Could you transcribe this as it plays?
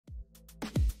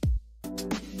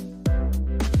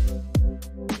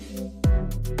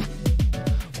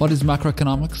What is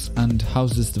macroeconomics and how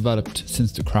has this developed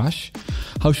since the crash?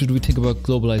 How should we think about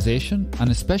globalisation? An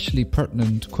especially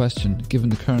pertinent question given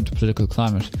the current political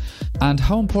climate. And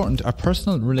how important are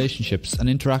personal relationships and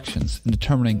interactions in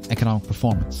determining economic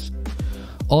performance?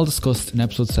 All discussed in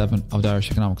episode 7 of the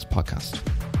Irish Economics podcast.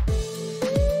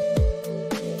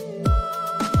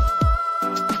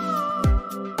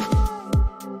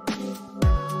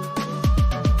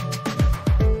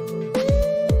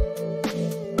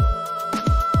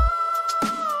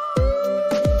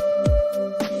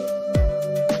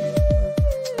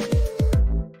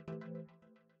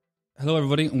 Hello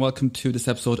everybody and welcome to this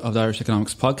episode of the Irish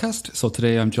Economics podcast. So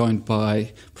today I'm joined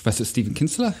by Professor Stephen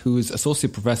Kinsella, who is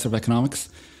Associate Professor of Economics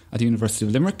at the University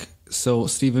of Limerick. So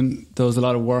Stephen does a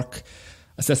lot of work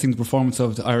assessing the performance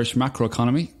of the Irish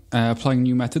macroeconomy, applying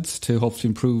new methods to hopefully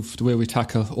improve the way we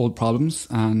tackle old problems.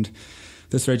 And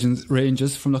this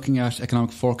ranges from looking at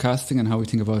economic forecasting and how we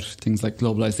think about things like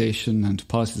globalisation and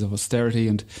policies of austerity,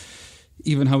 and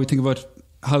even how we think about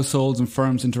households and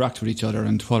firms interact with each other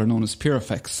and what are known as peer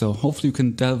effects. So hopefully we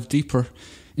can delve deeper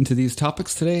into these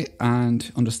topics today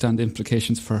and understand the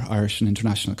implications for Irish and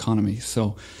international economy.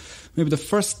 So maybe the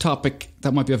first topic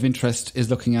that might be of interest is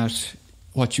looking at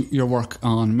your work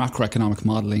on macroeconomic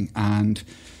modelling, and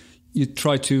you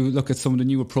try to look at some of the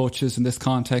new approaches in this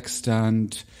context.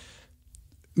 And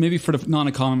maybe for the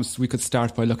non-economists we could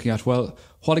start by looking at, well,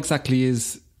 what exactly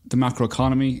is the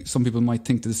macroeconomy? Some people might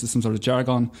think that this is some sort of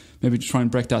jargon. Maybe to try and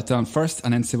break that down first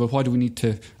and then say, well, why do we need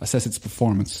to assess its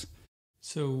performance?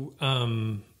 So,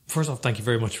 first off, thank you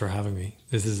very much for having me.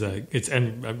 This is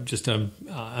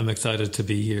I'm excited to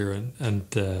be here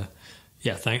and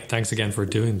thanks again for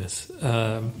doing this.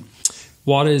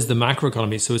 What is the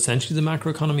macroeconomy? So essentially the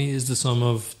macroeconomy is the sum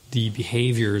of the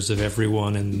behaviours of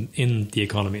everyone in the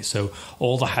economy. So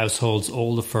all the households,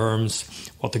 all the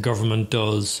firms, what the government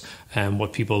does, and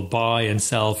what people buy and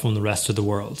sell from the rest of the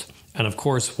world. And of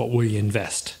course, what we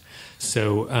invest.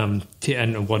 So, and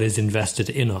what is invested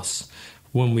in us.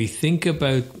 When we think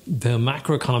about the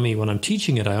macroeconomy, when I'm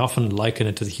teaching it, I often liken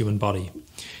it to the human body.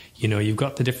 You know, you've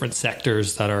got the different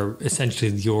sectors that are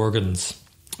essentially the organs,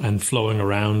 and flowing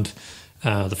around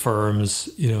the firms,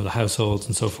 the households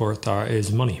and so forth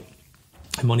is money.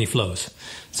 Money flows.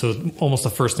 So almost the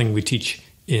first thing we teach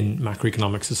in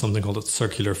macroeconomics is something called a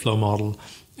circular flow model.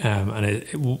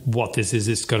 What this is,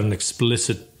 it's got an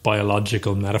explicit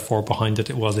biological metaphor behind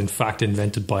it. It was in fact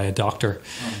invented by a doctor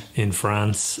in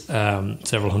France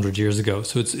several hundred years ago.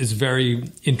 So it's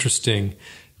very interesting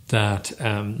that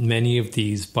many of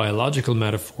these biological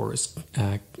metaphors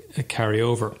carry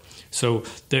over. So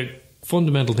the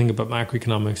fundamental thing about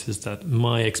macroeconomics is that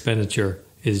my expenditure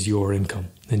is your income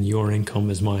and your income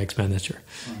is my expenditure.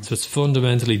 Right. So it's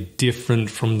fundamentally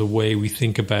different from the way we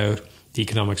think about the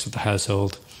economics of the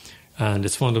household, and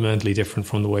it's fundamentally different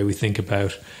from the way we think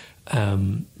about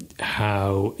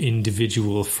how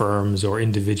individual firms or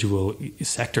individual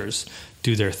sectors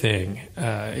do their thing.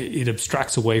 It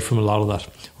abstracts away from a lot of that,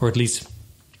 or at least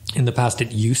in the past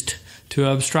it used to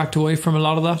abstract away from a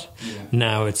lot of that. Yeah.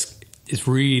 Now it's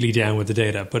really down with the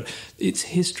data, but its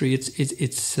history,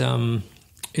 it's at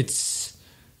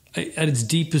its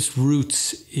deepest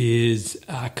roots is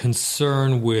a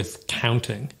concern with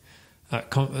counting. I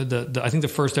think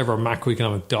the first ever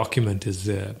macroeconomic document is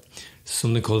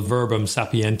something called Verbum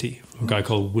Sapienti, from a guy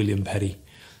called William Petty.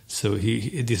 So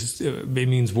it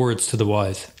means words to the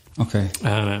wise. Okay.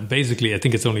 Basically, I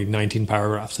think it's only 19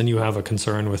 paragraphs, and you have a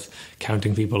concern with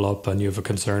counting people up, and you have a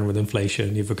concern with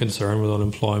inflation, you have a concern with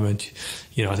unemployment.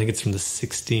 I think it's from the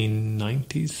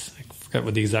 1690s. I forget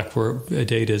what the exact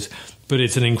date is, but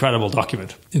it's an incredible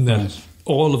document in that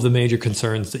all of the major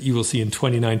concerns that you will see in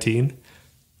 2019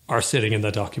 are sitting in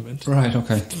that document. Right,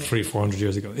 okay. 300-400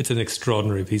 years ago. It's an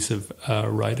extraordinary piece of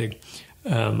writing.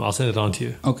 I'll send it on to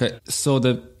you. Okay.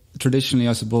 So traditionally,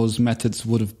 I suppose, methods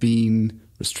would have been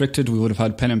restricted. We would have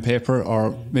had pen and paper,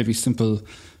 or maybe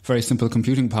very simple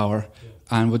computing power.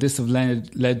 Yeah. And would this have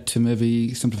led to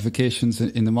maybe simplifications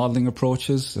in the modelling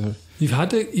approaches? Or? You've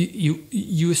had to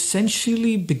you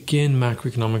essentially begin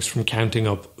macroeconomics from counting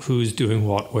up who's doing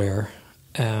what where,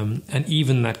 and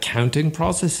even that counting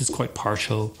process is quite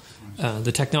partial.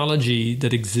 The technology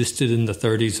that existed in the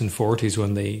 30s and 40s,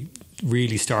 when they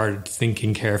really started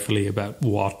thinking carefully about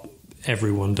what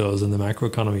everyone does in the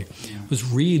macroeconomy, was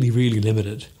really, really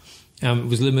limited. It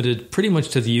was limited pretty much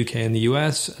to the UK and the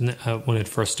US when it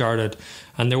first started.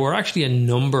 And there were actually a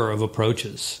number of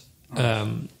approaches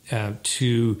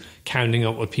to counting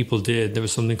up what people did. There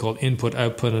was something called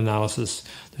input-output analysis.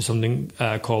 There's something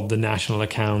called the national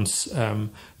accounts.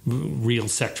 real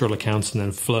sectoral accounts and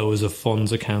then flows of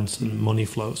funds accounts and money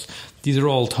flows. These are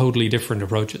all totally different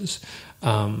approaches.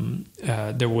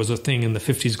 There was a thing in the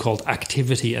 50s called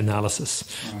activity analysis,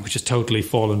 which has totally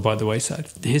fallen by the wayside.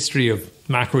 The history of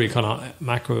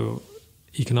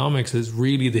macroeconomics is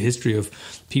really the history of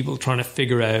people trying to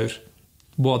figure out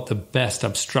what the best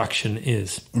abstraction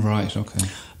is. Right, okay.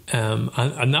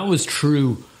 And that was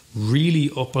true really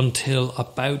up until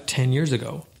about 10 years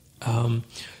ago.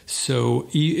 So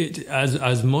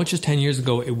as much as 10 years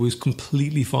ago, it was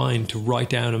completely fine to write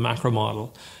down a macro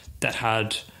model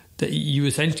that you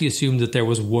essentially assumed that there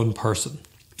was one person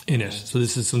in it. So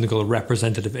this is something called a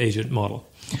representative agent model.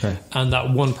 Okay. And that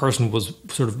one person was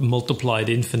sort of multiplied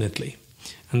infinitely.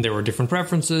 And there were different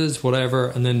preferences, whatever.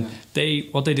 And then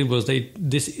what they did was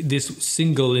this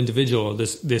single individual,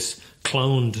 this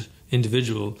cloned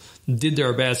individual, did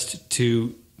their best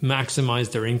to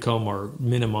maximize their income or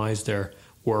minimize their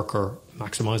work or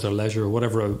maximize their leisure or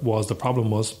whatever it was the problem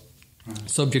was,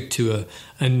 subject to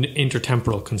an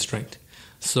intertemporal constraint.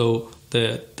 So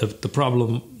the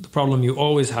problem you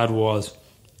always had was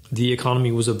the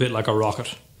economy was a bit like a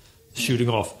rocket shooting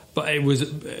off. But it was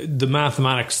the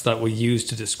mathematics that we use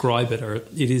to describe it,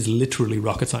 it is literally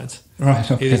rocket science.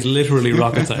 Right. Okay. It is literally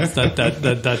rocket science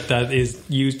that is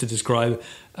used to describe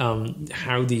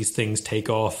how these things take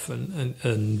off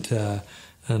and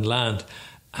land,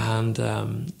 and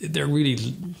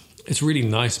it's really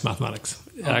nice mathematics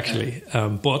actually.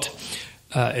 But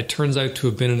it turns out to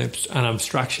have been an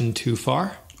abstraction too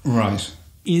far. Right.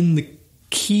 In the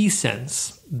key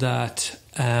sense that.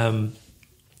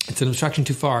 It's an abstraction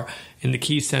too far in the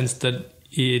key sense that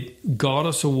it got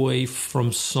us away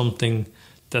from something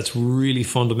that's really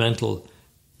fundamental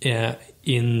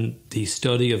in the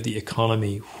study of the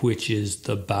economy, which is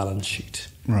the balance sheet.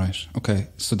 Right. Okay.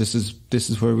 So this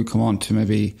is where we come on to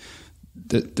maybe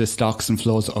the stocks and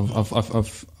flows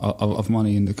of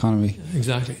money in the economy.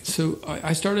 Exactly. So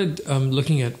I started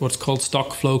looking at what's called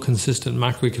stock flow consistent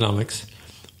macroeconomics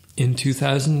in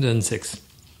 2006.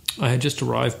 I had just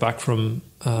arrived back from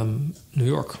New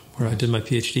York, where I did my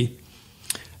PhD.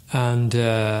 And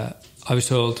I was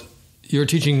told, you're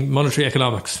teaching monetary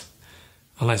economics.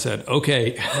 And I said,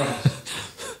 okay,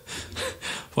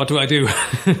 what do I do?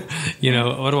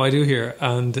 What do I do here?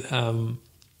 And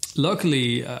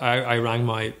luckily, I rang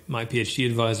my PhD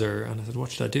advisor and I said,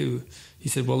 what should I do? He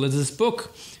said, well, there's this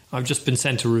book I've just been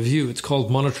sent to review. It's called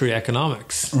Monetary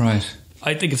Economics. Right.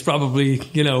 I think it's probably,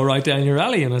 right down your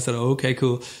alley. And I said, oh, okay,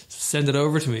 cool. Send it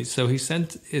over to me. So he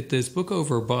sent this book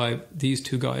over by these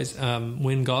two guys,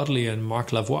 Wynne Godley and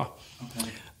Mark Lavoie. Okay.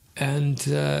 And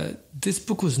this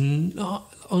book was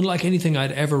not unlike anything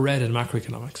I'd ever read in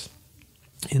macroeconomics,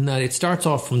 in that it starts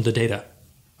off from the data.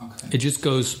 Okay. It just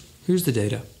goes, here's the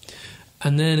data.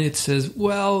 And then it says,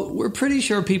 well, we're pretty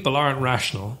sure people aren't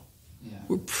rational.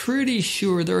 We're pretty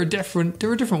sure there are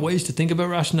different ways to think about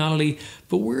rationality,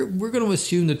 but we're going to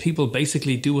assume that people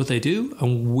basically do what they do,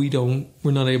 and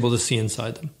we're not able to see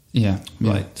inside them. Yeah.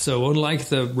 Right. So unlike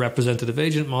the representative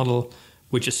agent model,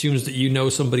 which assumes that you know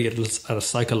somebody at a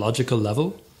psychological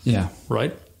level. Yeah.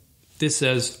 Right. This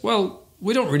says, well,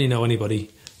 we don't really know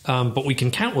anybody, but we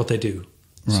can count what they do.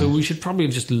 Right. So we should probably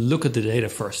just look at the data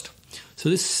first. So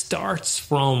this starts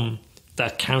from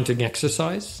that counting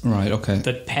exercise, right? Okay,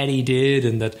 that Petty did,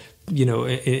 and that in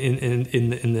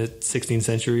the 16th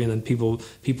century, and then people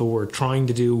were trying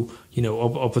to do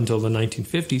up until the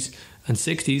 1950s and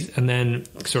 60s, and then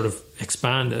sort of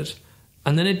expanded,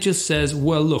 and then it just says,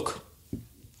 well, look,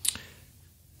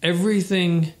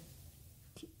 everything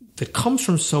that comes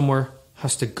from somewhere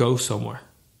has to go somewhere.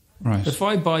 Right. If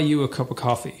I buy you a cup of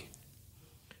coffee,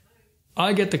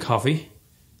 I get the coffee,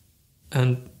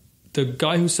 and the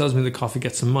guy who sells me the coffee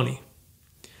gets some money.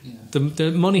 Yeah.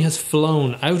 The money has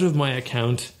flown out of my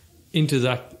account into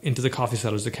the coffee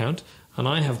seller's account, and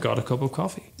I have got a cup of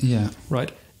coffee. Yeah.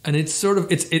 Right. And it's sort of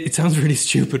it sounds really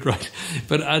stupid, right?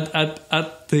 But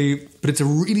but it's a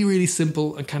really, really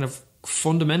simple and kind of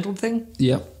fundamental thing.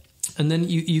 Yeah. And then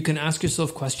you can ask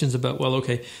yourself questions about, well,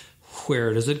 okay,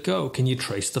 where does it go? Can you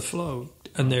trace the flow?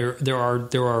 And there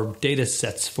are data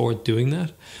sets for doing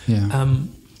that. Yeah.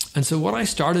 And so what I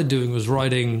started doing was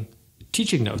writing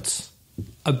teaching notes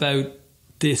about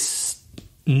this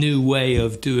new way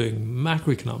of doing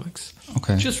macroeconomics,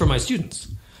 okay, just for my students.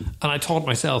 And I taught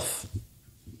myself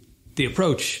the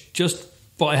approach just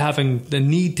by having the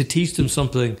need to teach them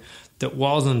something that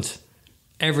wasn't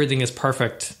everything is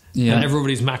perfect and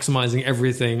everybody's maximizing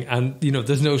everything. And,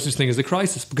 there's no such thing as a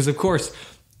crisis, because, of course,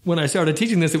 when I started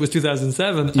teaching this, it was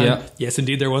 2007. And yes,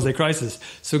 indeed, there was a crisis.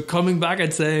 So coming back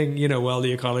and saying, well,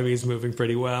 the economy is moving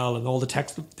pretty well, and all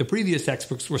the previous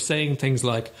textbooks were saying things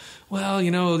like, well,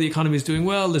 the economy is doing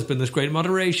well. There's been this great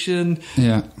moderation.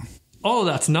 Yeah. All of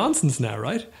that's nonsense now,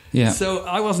 right? Yeah. So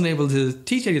I wasn't able to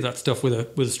teach any of that stuff with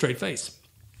a straight face.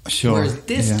 Sure. Whereas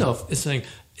this stuff is saying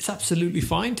it's absolutely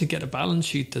fine to get a balance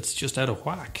sheet that's just out of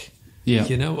whack.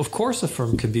 Yeah. Of course a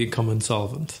firm can become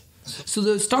insolvent. So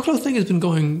the stock flow thing has been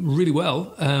going really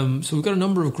well. So we've got a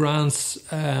number of grants.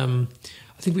 I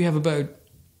think we have about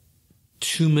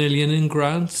 2 million in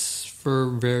grants for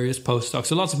various postdocs.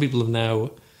 So lots of people have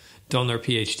now done their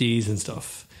PhDs and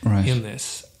stuff in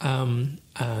this. Lots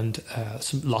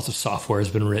of software has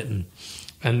been written.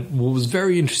 And what was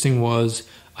very interesting was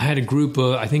I had a group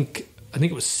of, I think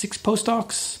it was 6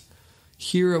 postdocs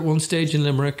here at one stage in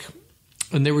Limerick,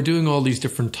 and they were doing all these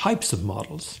different types of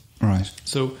models. Right.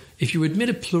 So if you admit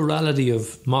a plurality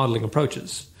of modelling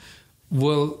approaches,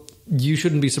 well, you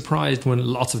shouldn't be surprised when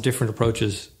lots of different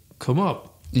approaches come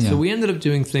up. Yeah. So we ended up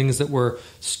doing things that were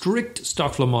strict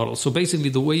stock flow models. So basically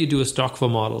the way you do a stock flow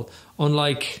model,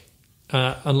 unlike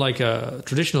a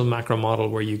traditional macro model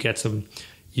where you get some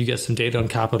data on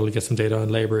capital, you get some data on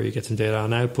labor, you get some data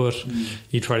on output,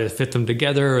 you try to fit them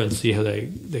together and see how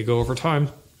they go over time.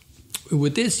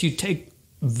 With this, you take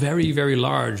very, very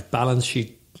large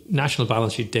national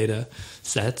balance sheet data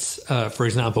sets. For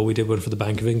example, we did one for the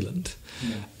Bank of England,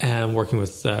 working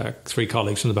with 3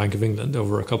 colleagues from the Bank of England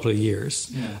over a couple of years.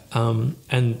 Yeah.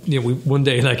 One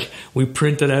day we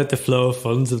printed out the flow of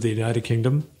funds of the United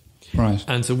Kingdom. Right.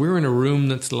 And so we're in a room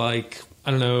that's 3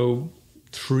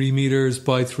 meters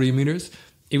by 3 meters.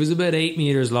 It was about 8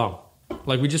 meters long.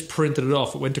 We just printed it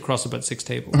off. It went across about 6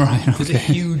 tables. Right. Okay. It was a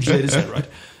huge data set, right?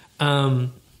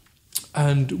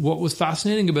 And what was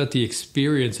fascinating about the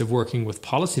experience of working with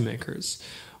policymakers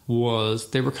was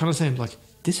they were kind of saying,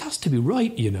 this has to be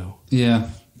right, Yeah.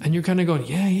 And you're kind of going,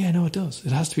 yeah, no, it does.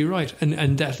 It has to be right.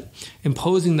 And that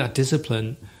imposing that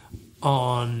discipline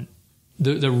on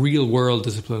the real world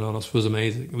discipline on us was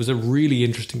amazing. It was a really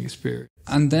interesting experience.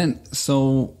 And then,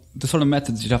 so the sort of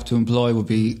methods you'd have to employ would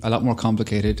be a lot more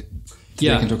complicated to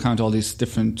take into account all these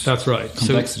different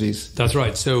complexities. That's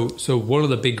right. So one of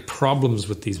the big problems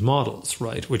with these models,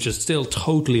 right, which is still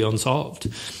totally unsolved,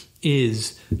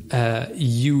 is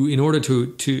you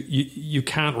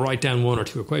can't write down 1 or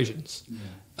 2 equations.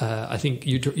 Yeah. I think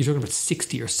you're talking about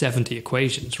 60 or 70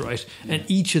 equations, right? Yeah. And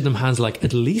each of them has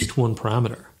at least one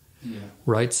parameter. Yeah.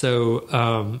 Right.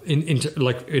 So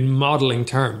in modeling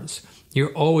terms,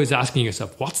 you're always asking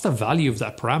yourself, what's the value of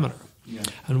that parameter? Yeah.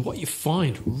 And what you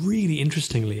find really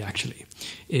interestingly, actually,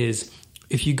 is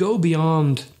if you go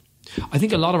beyond, I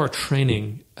think a lot of our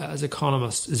training as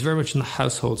economists is very much in the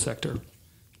household sector.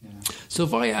 Yeah. So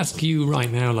if I ask you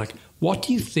right now, what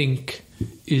do you think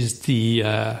is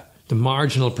the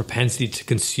marginal propensity to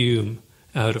consume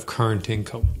out of current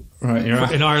income? Right,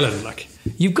 in Ireland,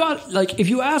 you've got if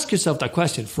you ask yourself that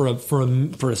question for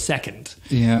a second,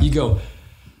 you go,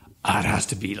 it has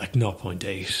to be 0.8,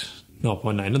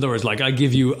 0.9. In other words, I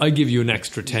give you an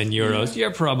extra €10,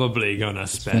 you're probably gonna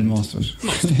spend most of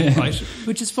it, right?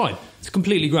 Which is fine. It's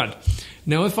completely grand.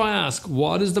 Now, if I ask,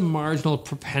 what is the marginal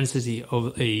propensity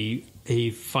of a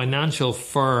financial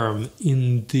firm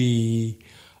in the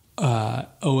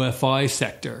OFI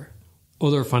sector,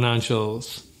 other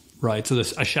financials? Right, so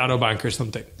there's a shadow bank or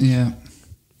something. Yeah.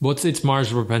 What's its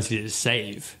marginal propensity to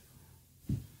save?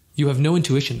 You have no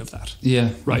intuition of that.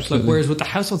 Yeah. Right. Whereas with the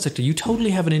household sector, you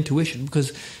totally have an intuition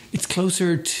because it's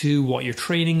closer to what your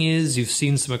training is. You've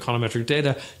seen some econometric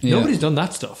data. Yeah. Nobody's done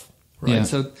that stuff. Right. Yeah.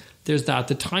 So there's that.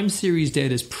 The time series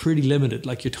data is pretty limited.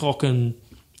 You're talking,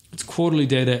 it's quarterly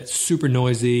data. It's super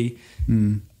noisy.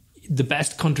 The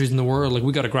best countries in the world,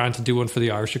 we got a grant to do one for the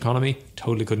Irish economy.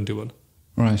 Totally couldn't do one.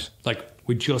 Right.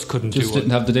 We just couldn't do it. Just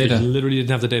didn't have the data. We literally didn't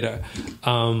have the data.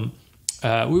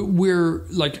 We're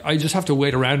I just have to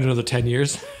wait around another 10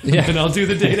 years and I'll do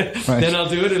the data. Right. Then I'll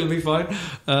do it. It'll be fine.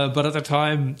 But at the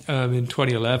time, in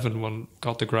 2011, when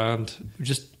got the grant, we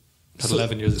just had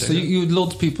 11 years of data. So you had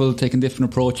loads of people taking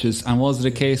different approaches. And was it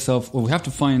a case of, we have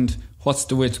to find what's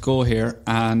the way to go here,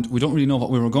 and we don't really know what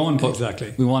we were going, but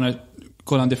exactly. We want to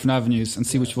go down different avenues and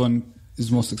see which one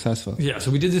is most successful. Yeah,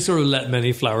 so we did this sort of let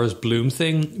many flowers bloom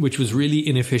thing, which was really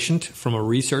inefficient from a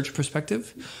research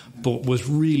perspective, but was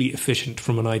really efficient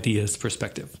from an ideas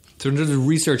perspective. So in terms of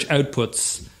research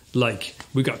outputs,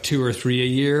 we got 2 or 3 a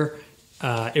year.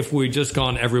 If we'd just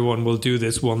gone, everyone will do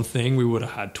this one thing, we would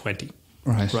have had 20.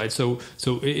 Right. So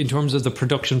in terms of the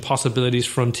production possibilities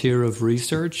frontier of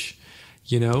research,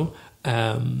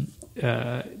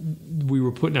 we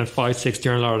were putting out 5-6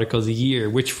 journal articles a year,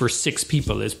 which for 6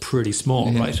 people is pretty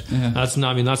small, right? Yeah. That's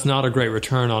not a great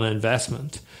return on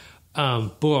investment.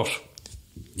 But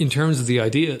in terms of the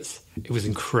ideas, it was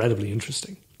incredibly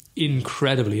interesting.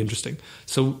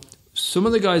 So some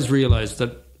of the guys realized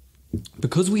that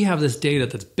because we have this data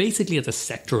that's basically at the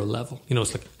sectoral level,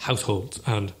 it's like households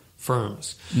and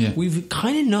firms, we've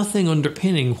kind of nothing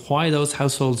underpinning why those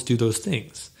households do those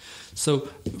things. So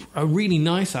a really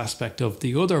nice aspect of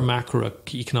the other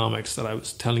macroeconomics that I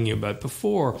was telling you about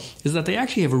before is that they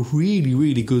actually have a really,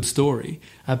 really good story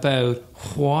about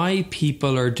why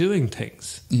people are doing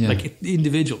things, like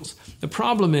individuals. The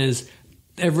problem is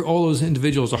all those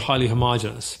individuals are highly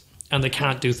homogenous and they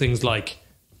can't do things like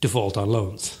default on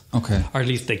loans. Okay. Or at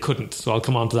least they couldn't. So I'll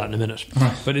come on to that in a minute.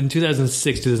 Right. But in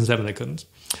 2006, 2007, they couldn't.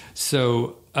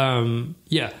 So,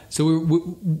 So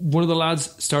one of the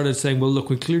lads started saying, well, look,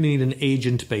 we clearly need an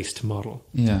agent-based model.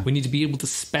 Yeah. We need to be able to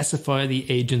specify the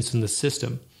agents in the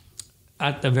system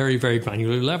at a very, very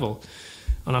granular level.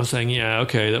 And I was saying,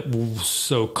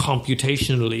 so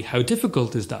computationally, how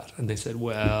difficult is that? And they said,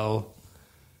 well,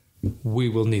 we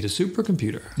will need a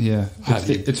supercomputer. Yeah.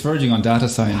 It's verging on data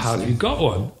science. Have you got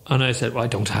one? And I said, well, I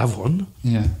don't have one.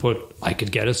 Yeah. But I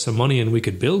could get us some money and we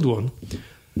could build one.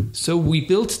 So we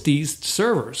built these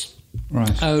servers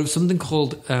out of something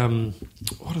called,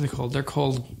 what are they called? They're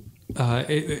called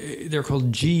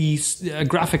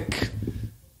graphic.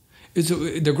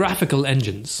 They're graphical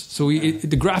engines. So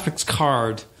the graphics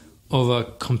card of a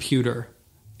computer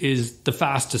is the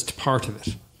fastest part of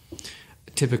it,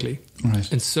 typically. Right.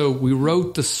 And so we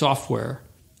wrote the software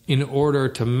in order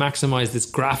to maximize this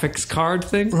graphics card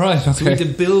thing. Right, okay. So we had to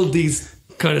build these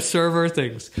kind of server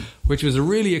things, which was a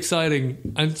really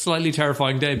exciting and slightly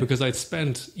terrifying day because I'd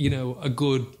spent, a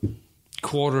good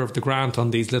quarter of the grant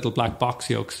on these little black box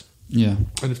yolks. Yeah.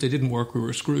 And if they didn't work, we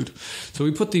were screwed. So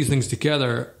we put these things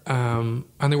together and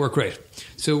they work great.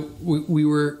 So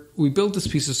we built this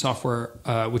piece of software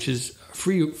which is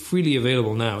freely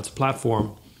available now. It's a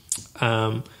platform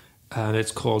and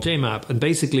it's called JMap. And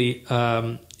basically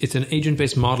it's an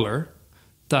agent-based modeler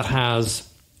that has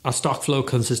a stock flow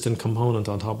consistent component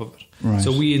on top of it. Right.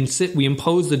 So we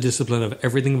impose the discipline of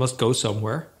everything must go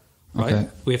somewhere, right? Okay.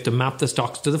 We have to map the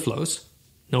stocks to the flows,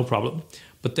 no problem.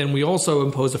 But then we also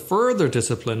impose a further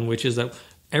discipline, which is that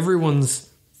everyone's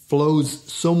flows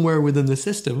somewhere within the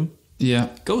system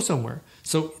go somewhere.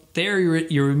 So there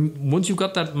you're once you've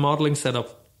got that modeling set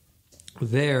up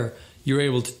there, you're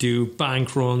able to do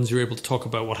bank runs. You're able to talk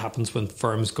about what happens when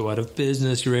firms go out of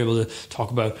business. You're able to talk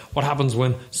about what happens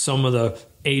when some of the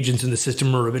agents in the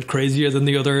system are a bit crazier than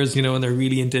the others, and they're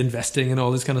really into investing and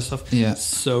all this kind of stuff. Yeah.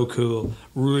 So cool.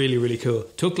 Really, really cool.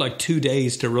 Took like 2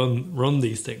 days to run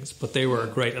these things, but they were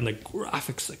great. And the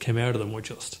graphics that came out of them were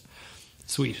just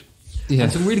sweet. Yeah.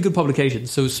 And some really good publications.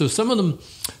 So some of them,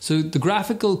 the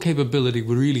graphical capability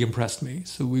really impressed me.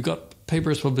 So we got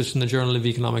papers published in the Journal of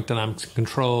Economic Dynamics and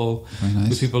Control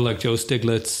with people like Joe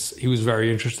Stiglitz. He was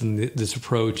very interested in this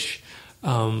approach.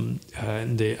 And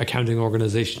the Accounting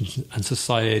Organization and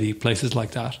Society, places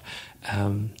like that,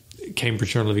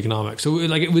 Cambridge Journal of Economics. So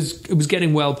it was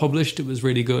getting well published. It was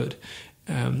really good.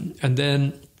 And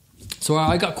then, so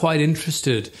I got quite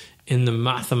interested in the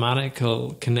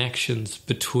mathematical connections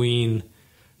between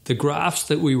the graphs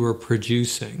that we were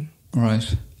producing,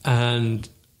 right, and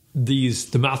the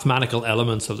mathematical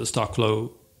elements of the stock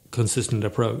flow consistent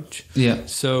approach. Yeah.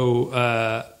 So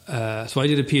I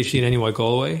did a PhD in NUI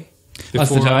Galway.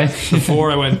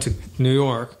 Before I went to New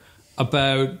York,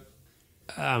 about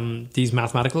these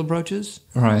mathematical approaches.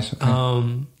 Right.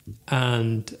 Okay.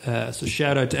 So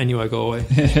shout out to NUI Galway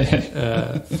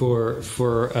for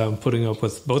putting up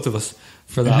with both of us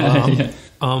for that long. Yeah.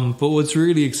 But what was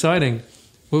really exciting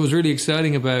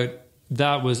about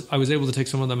that was I was able to take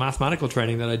some of the mathematical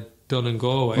training that I'd done in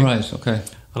Galway. Right. Okay.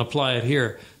 And apply it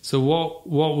here. So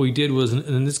what we did was,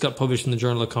 and this got published in the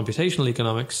Journal of Computational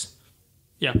Economics.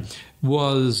 Yeah,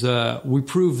 we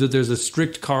proved that there's a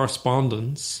strict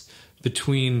correspondence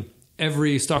between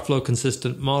every stock flow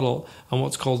consistent model and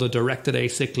what's called a directed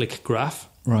acyclic graph.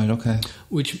 Right, okay.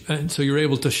 And so you're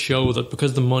able to show that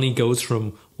because the money goes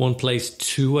from one place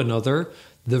to another,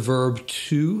 the verb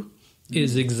to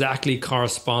is exactly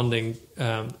corresponding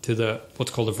to what's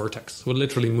called a vertex. So it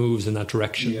literally moves in that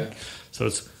direction. Yeah. So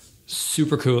it's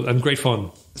super cool and great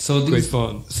fun. So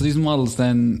these models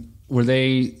then, were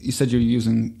they, you said you're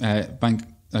using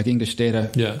English data.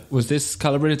 Yeah. Was this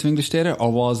calibrated to English data, or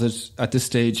was it at this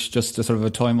stage just a sort of a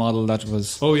toy model that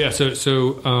was... Oh yeah,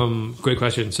 so great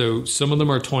question. So some of them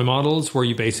are toy models where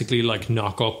you basically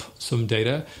knock up some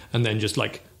data and then just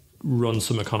run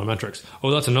some econometrics.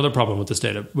 Oh, that's another problem with this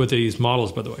data, with these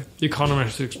models, by the way. The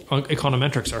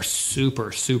econometrics are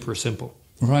super, super simple.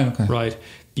 Right, okay. Right?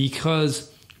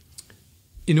 Because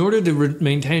in order to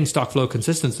maintain stock flow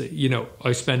consistency, you know,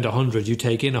 I spend 100, you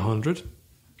take in 100.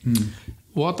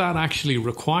 What that actually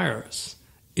requires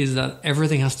is that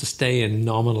everything has to stay in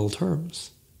nominal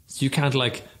terms. So you can't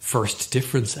like first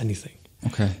difference anything.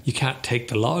 Okay. You can't take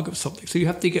the log of something. So you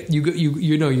have to get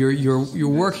you're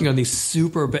working on these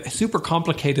super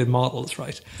complicated models,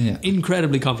 right? Yeah.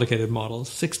 Incredibly complicated models,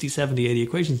 60, 70, 80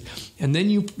 equations. And then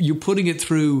you're putting it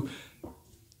through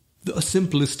the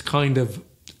simplest kind of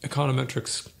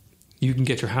econometrics you can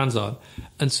get your hands on.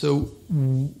 And so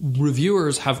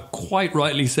reviewers have quite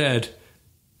rightly said,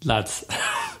 lads,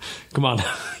 come on,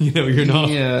 you know, you're not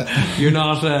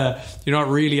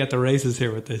really at the races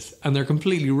here with this. And they're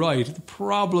completely right. The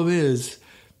problem is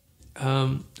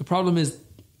Godley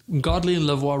and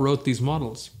Lavoie wrote these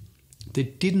models. They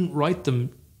didn't write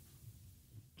them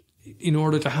in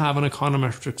order to have an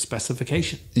econometric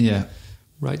specification. Yeah.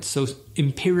 Right, so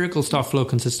empirical stock flow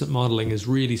consistent modelling is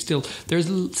really there's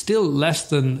still less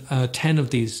than 10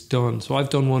 of these done. So I've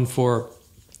done one for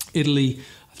Italy,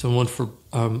 I've done one for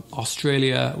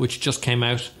Australia, which just came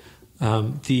out.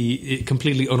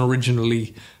 Completely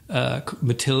unoriginally,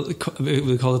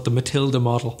 we call it the Matilda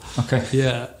model. Okay.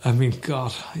 Yeah, I mean,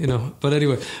 God, you know. But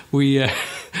anyway, it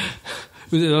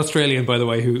was an Australian, by the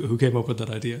way, who came up with that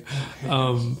idea.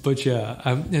 But yeah,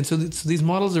 and so these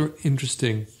models are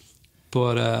interesting.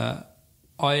 But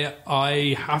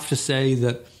I have to say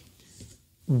that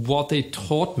what they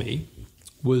taught me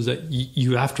was that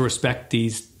you have to respect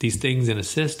these things in a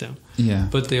system. Yeah.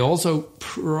 But they also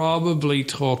probably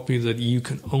taught me that you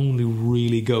can only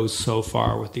really go so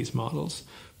far with these models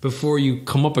before you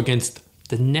come up against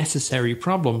the necessary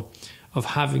problem of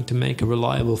having to make a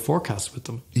reliable forecast with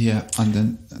them. Yeah, and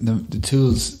then the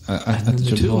tools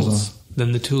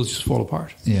then the tools just fall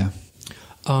apart. Yeah.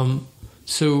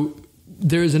 So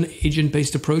there's an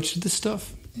agent-based approach to this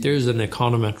stuff. There's an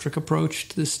econometric approach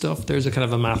to this stuff. There's a kind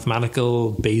of a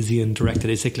mathematical Bayesian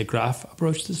directed acyclic graph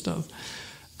approach to this stuff.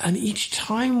 And each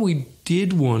time we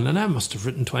did one, and I must have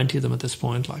written 20 of them at this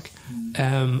point,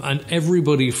 and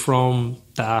everybody from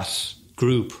that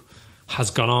group has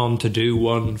gone on to do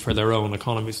one for their own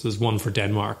economy. So there's one for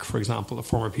Denmark, for example, a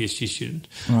former PhD student.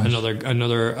 Right.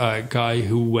 Another guy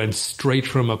who went straight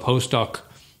from a postdoc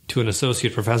to an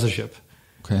associate professorship.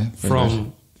 Okay.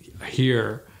 From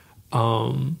here.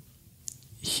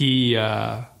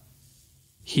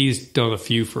 He's done a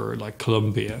few for like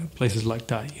Columbia, places like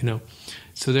that, you know.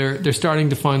 So they're starting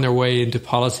to find their way into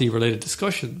policy related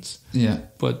discussions. Yeah.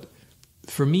 But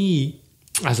for me,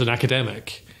 as an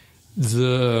academic,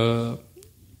 the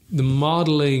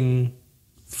modeling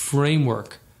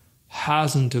framework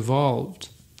hasn't evolved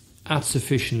at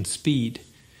sufficient speed.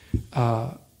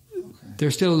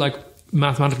 They're still like,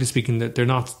 mathematically speaking, that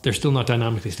they're still not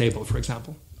dynamically stable, for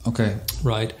example. Okay.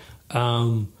 Right.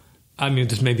 I mean,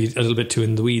 this may be a little bit too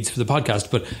in the weeds for the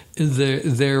podcast, but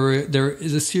there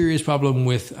is a serious problem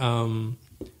with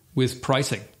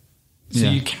pricing. So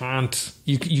you can't.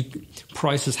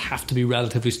 Prices have to be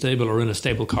relatively stable or in a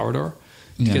stable corridor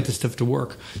to get this stuff to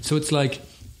work. So it's like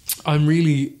I'm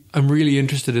really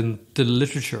interested in the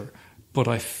literature, but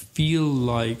I feel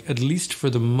like, at least for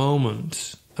the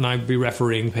moment, and I'd be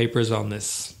refereeing papers on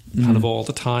this kind of all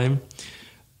the time,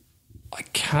 I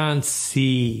can't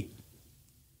see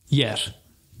yet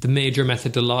the major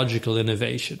methodological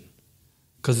innovation,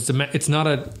 because it's not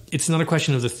a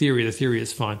question of the theory. The theory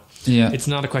is fine. Yeah. It's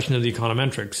not a question of the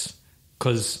econometrics,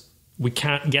 because we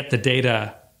can't get the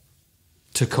data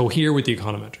to cohere with the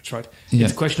econometrics, right? Yeah.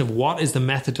 It's a question of what is the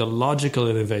methodological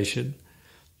innovation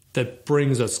that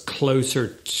brings us closer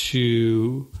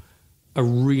to a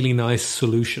really nice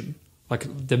solution, like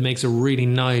that makes a really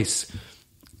nice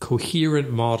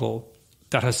coherent model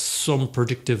that has some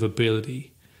predictive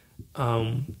ability.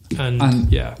 So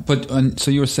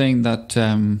you were saying that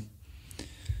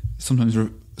sometimes,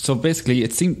 so basically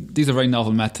it seems these are very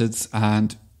novel methods,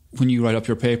 and when you write up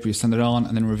your paper, you send it on,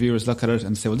 and then reviewers look at it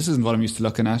and say, well, this isn't what I'm used to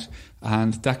looking at,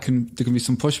 and there can be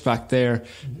some pushback there.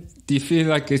 Mm-hmm. Do you feel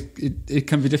like it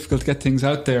can be difficult to get things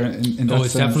out there in that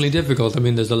it's sense? Definitely difficult. I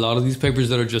mean, there's a lot of these papers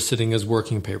that are just sitting as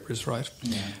working papers, right?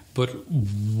 Yeah. But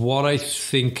what I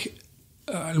think,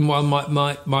 while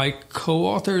my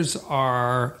co-authors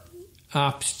are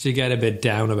apt to get a bit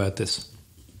down about this.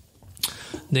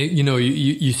 They,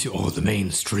 you see, the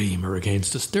mainstream are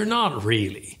against us. They're not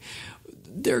really.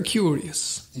 They're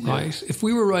curious, right? If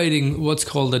we were writing what's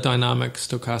called a dynamic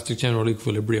stochastic general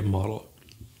equilibrium model,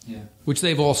 which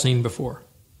they've all seen before,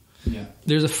 Yeah.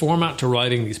 There's a format to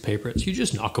writing these papers. You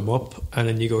just knock them up and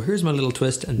then you go, here's my little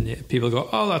twist. And people go,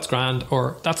 oh, that's grand,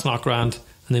 or that's not grand.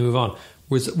 And they move on.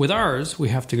 With ours, we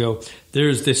have to go,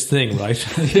 there's this thing, right?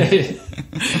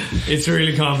 It's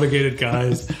really complicated,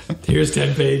 guys. Here's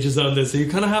 10 pages on this. So you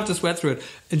kind of have to sweat through it.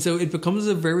 And so it becomes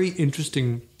a very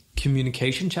interesting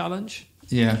communication challenge.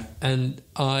 Yeah. And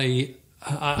I'm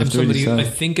somebody who I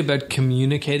think about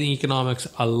communicating economics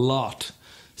a lot.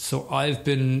 So I've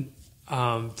been,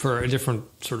 for a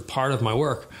different sort of part of my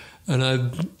work, and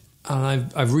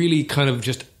I've really kind of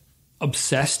just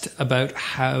obsessed about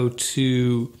how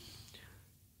to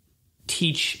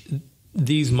teach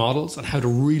these models and how to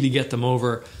really get them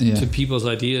over to people's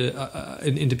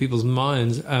into people's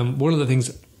minds. One of the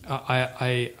things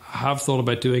I have thought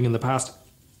about doing in the past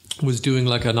was doing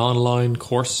like an online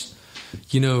course,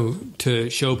 to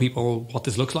show people what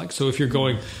this looks like. So if you're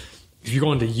going to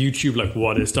YouTube, like,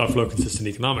 what is stock flow consistent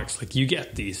economics? Like, you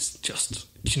get these just,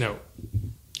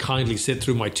 kindly sit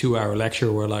through my 2-hour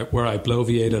lecture where I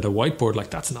bloviate at a whiteboard. Like,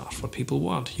 that's not what people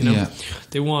want,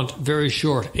 They want very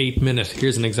short 8-minute,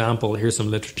 here's an example, here's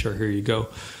some literature, here you go.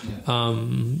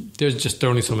 There's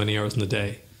only so many hours in the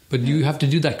day, but you have to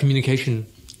do that communication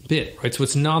bit, right? So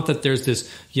it's not that there's this,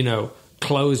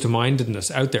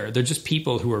 closed-mindedness out there. They're just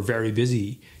people who are very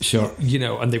busy, sure,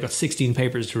 and they've got 16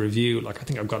 papers to review. Like, I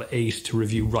think I've got 8 to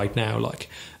review right now, like,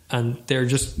 and they're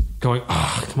just going,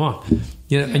 come on,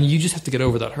 and you just have to get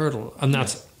over that hurdle, and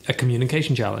that's a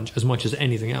communication challenge as much as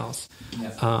anything else.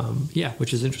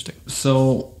 Which is interesting.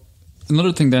 So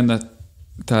another thing then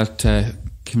that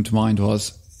came to mind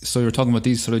was, so you're talking about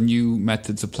these sort of new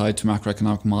methods applied to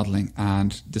macroeconomic modelling,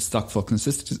 and the stock flow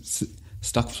consistency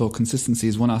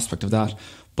is one aspect of that.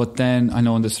 But then I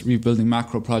know in this rebuilding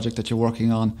macro project that you're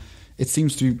working on, it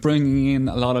seems to be bringing in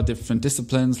a lot of different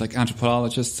disciplines like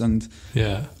anthropologists. And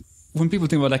when people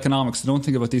think about economics, they don't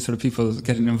think about these sort of people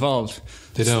getting involved.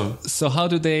 They don't. So how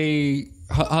does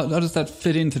that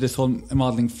fit into this whole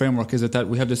modelling framework? Is it that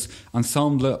we have this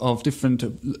ensemble of different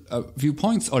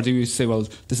viewpoints, or do you say, well,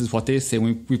 this is what they say,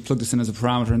 and we plug this in as a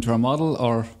parameter into our model,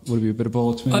 or would it be a bit of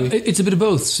both maybe? It's a bit of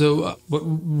both. So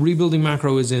rebuilding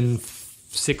macro is in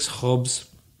 6 hubs,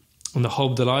 and the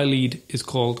hub that I lead is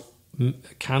called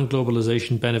Can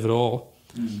Globalisation Benefit All?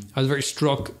 I was very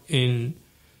struck in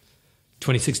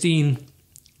 2016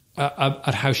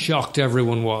 at how shocked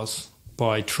everyone was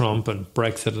by Trump and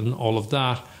Brexit and all of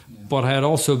that. But I had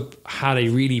also had a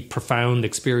really profound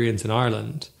experience in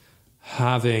Ireland,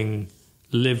 having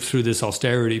lived through this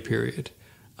austerity period.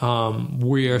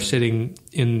 We are sitting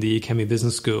in the Kemmy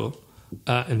Business School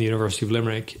in the University of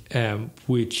Limerick,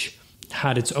 which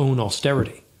had its own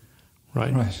austerity,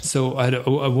 right? So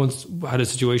I once had a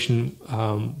situation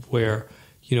where,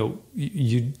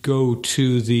 you'd go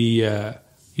to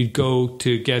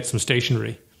get some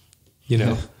stationery,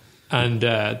 and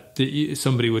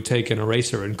somebody would take an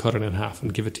eraser and cut it in half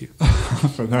and give it to you.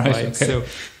 Right. Okay. So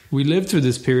we lived through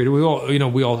this period. We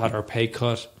all had our pay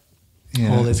cut,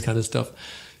 all this kind of stuff.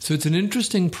 So it's an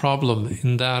interesting problem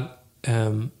in that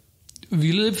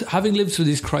having lived through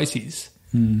these crises,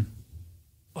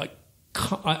 like,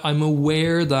 I'm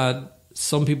aware that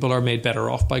some people are made better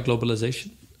off by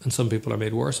globalization and some people are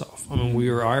made worse off. I mean, we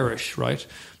are Irish, right?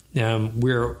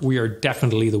 We are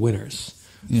definitely the winners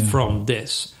from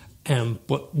this.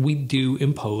 But we do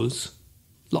impose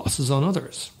losses on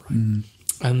others, right?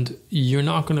 And you're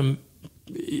not going to...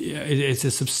 It's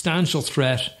a substantial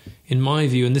threat, in my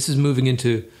view, and this is moving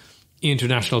into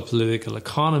international political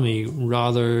economy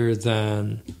rather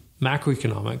than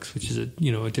macroeconomics, which is a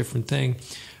different thing.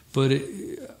 But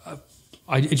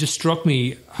it just struck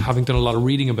me, having done a lot of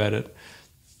reading about it,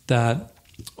 that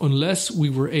unless we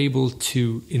were able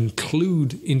to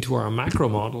include into our macro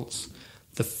models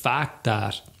the fact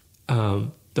that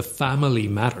the family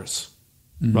matters,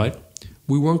 right?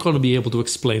 We weren't going to be able to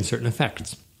explain certain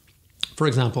effects. For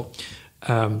example,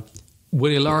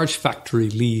 when a large factory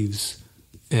leaves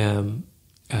a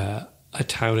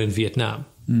town in Vietnam,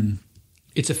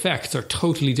 its effects are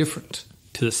totally different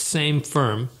to the same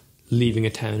firm leaving a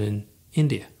town in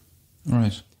India.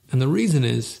 Right. And the reason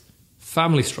is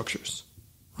family structures.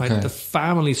 Right, the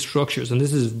family structures, and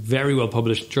this is very well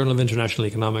published, Journal of International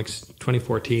Economics,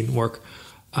 2014 work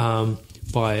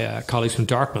by colleagues from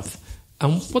Dartmouth.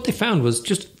 And what they found was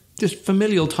just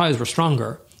familial ties were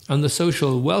stronger, and the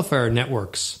social welfare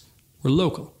networks were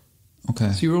local.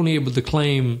 Okay. So you were only able to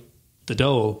claim the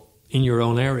dole in your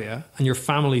own area, and your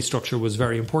family structure was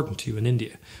very important to you in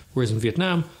India. Whereas in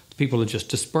Vietnam, the people had just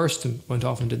dispersed and went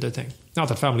off and did their thing. Not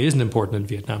that family isn't important in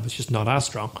Vietnam, it's just not as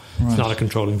strong. Right. It's not a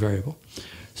controlling variable.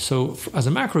 So as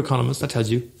a macroeconomist, that tells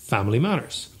you family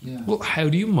matters. Yeah. Well, how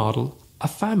do you model a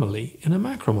family in a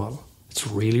macro model. It's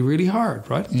really, really hard,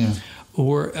 right? Yeah.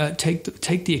 Or take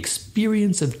the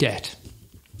experience of debt.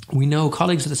 We know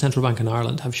colleagues at the Central Bank in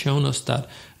Ireland have shown us that,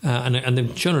 and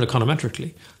they've shown it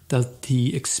econometrically, that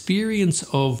the experience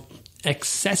of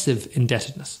excessive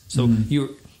indebtedness. So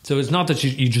so it's not that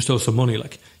you just owe some money,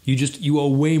 like you owe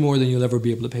way more than you'll ever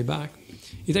be able to pay back.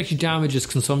 It actually damages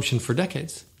consumption for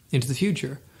decades into the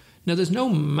future. Now, there's no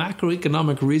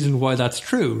macroeconomic reason why that's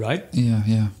true, right?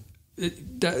 Yeah.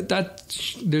 There's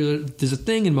a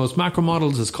thing in most macro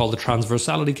models. It's called the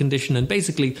transversality condition, and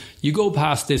basically you go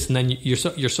past this, and then you're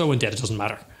so in debt it doesn't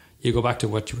matter. You go back to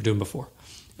what you were doing before,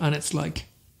 and it's like,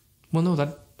 well, no,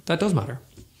 that does matter.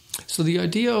 So the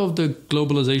idea of the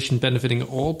globalisation benefiting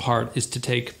all part is to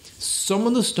take some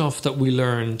of the stuff that we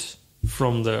learned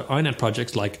from the INET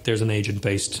projects, like there's an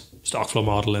agent-based stock flow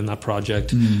model in that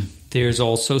project. There's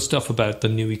also stuff about the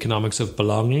new economics of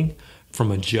belonging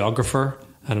from a geographer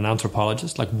and an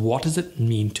anthropologist. Like, what does it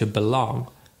mean to belong?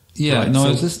 Yeah, right? no, I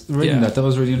was just reading that. That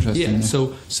was really interesting. Yeah.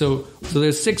 So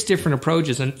there's 6 different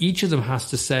approaches, and each of them has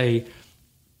to say,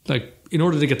 like, in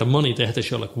order to get the money, they have to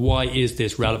show, like, why is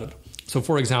this relevant? So,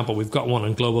 for example, we've got one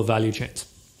on global value chains.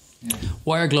 Yeah.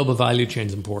 Why are global value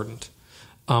chains important?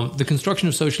 The construction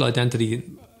of social identity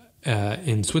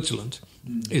in Switzerland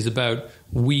is about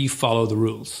we follow the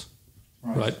rules.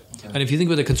 Right. Okay. And if you think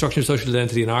about the construction of social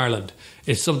identity in Ireland,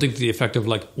 it's something to the effect of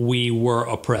like we were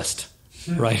oppressed,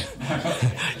 right?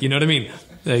 You know what I mean?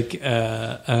 Like,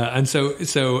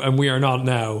 and we are not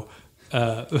now,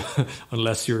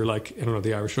 unless you're like, I don't know,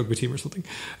 the Irish rugby team or something.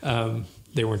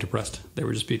 They weren't oppressed; they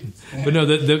were just beaten. Yeah. But no,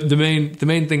 the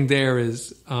main thing there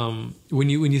is when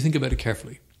you think about it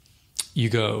carefully, you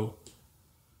go,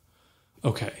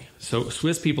 okay, so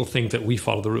Swiss people think that we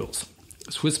follow the rules.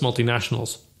 Swiss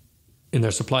multinationals in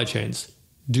their supply chains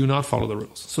do not follow the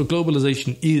rules. So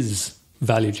globalization is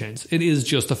value chains. It is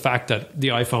just the fact that the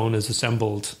iPhone is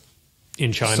assembled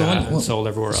in China and sold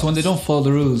everywhere else. So when they don't follow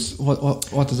the rules,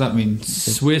 what does that mean?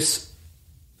 Swiss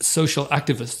social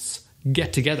activists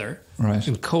get together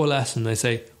and coalesce, and they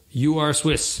say, you are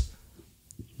Swiss.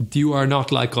 You are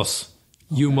not like us.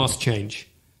 You must change.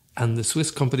 And the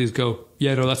Swiss companies go,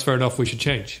 yeah, no, that's fair enough. We should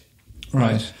change.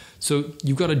 Right. So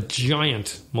you've got a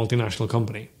giant multinational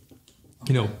company,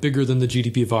 you know, bigger than the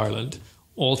GDP of Ireland,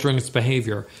 altering its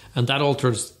behaviour, and that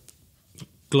alters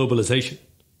globalisation,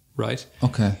 right?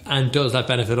 Okay. And does that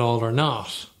benefit all or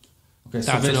not? Okay,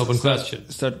 that's an open question.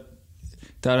 So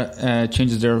that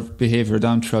changes their behaviour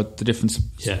down throughout the different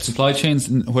supply chains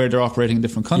and where they're operating in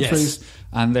different countries,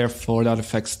 and therefore that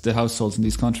affects the households in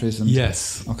these countries. And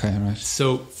okay, right.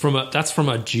 So that's from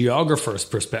a geographer's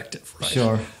perspective, right?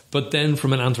 Sure. But then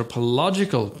from an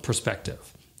anthropological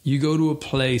perspective, you go to a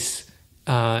place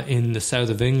in the south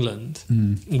of England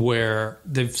where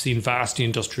they've seen vast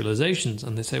deindustrializations,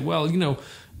 and they say, well, you know,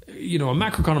 a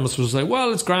macroeconomist will say,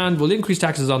 well, it's grand, we'll increase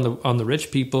taxes on the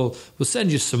rich people, we'll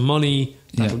send you some money,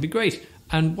 that'll be great.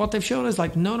 And what they've shown is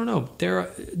like, no.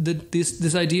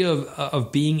 This idea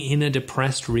of being in a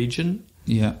depressed region,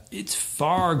 it's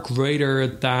far greater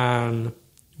than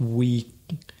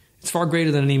It's far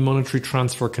greater than any monetary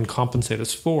transfer can compensate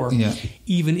us for,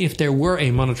 even if there were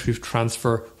a monetary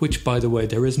transfer, which, by the way,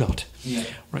 there is not.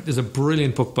 Right? There's a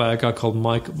brilliant book by a guy called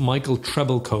Michael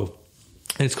Trebelko,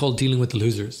 and it's called Dealing with the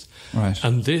Losers. Right.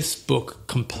 And this book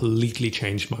completely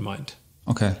changed my mind.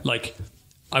 Okay. Like,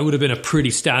 I would have been a pretty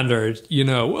standard,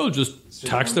 well, just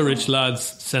tax the rich lads,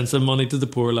 send some money to the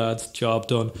poor lads, job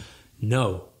done.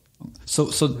 No. So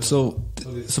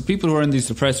people who are in these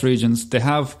depressed regions, they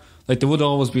have... Like, there would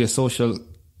always be a social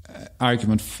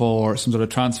argument for some sort of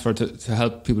transfer to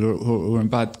help people who are in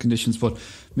bad conditions, but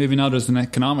maybe now there's an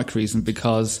economic reason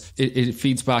because it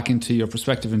feeds back into your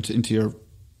perspective, into your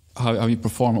how you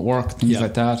perform at work, things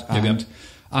like that.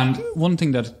 And one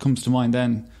thing that comes to mind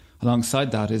then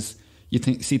alongside that is you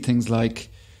see things like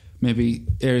maybe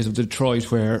areas of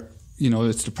Detroit where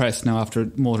it's depressed now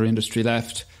after motor industry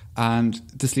left, and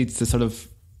this leads to sort of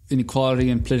inequality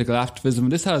and political activism.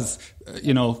 And this has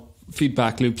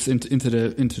feedback loops into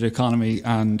the economy,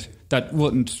 and that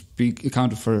wouldn't be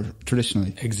accounted for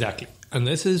traditionally. Exactly. And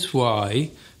this is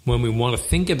why when we want to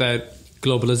think about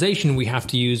globalization, we have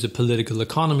to use a political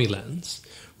economy lens.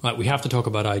 Right? We have to talk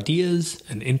about ideas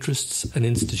and interests and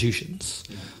institutions.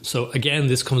 So again,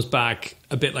 this comes back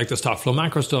a bit like the stock flow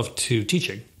macro stuff to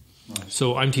teaching. Right.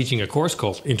 So I'm teaching a course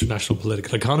called International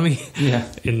Political Economy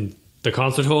in the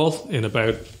concert hall in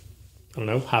about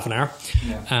half an hour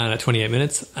and 28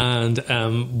 minutes. And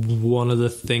one of the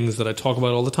things that I talk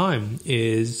about all the time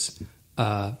is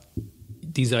the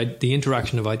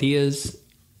interaction of ideas,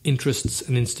 interests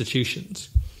and institutions.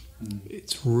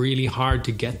 it's really hard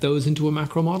to get those into a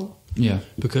macro model. Yeah.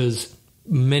 Because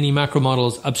many macro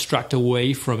models abstract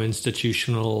away from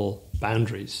institutional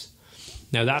boundaries.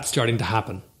 Now that's starting to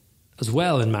happen as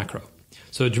well in macro.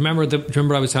 So do you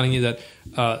remember I was telling you that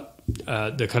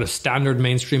the kind of standard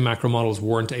mainstream macro models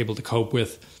weren't able to cope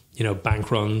with,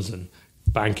 bank runs and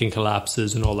banking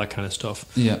collapses and all that kind of stuff.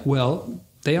 Yeah. Well,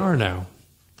 they are now.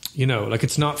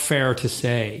 It's not fair to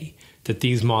say that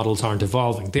these models aren't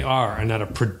evolving. They are, and at a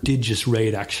prodigious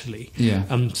rate, actually.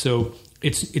 Yeah. So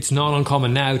it's not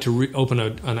uncommon now to open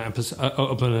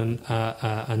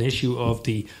an issue of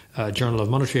the Journal of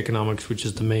Monetary Economics, which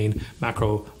is the main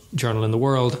macro journal in the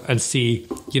world, and see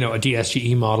a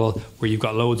DSGE model where you've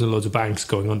got loads and loads of banks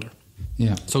going under.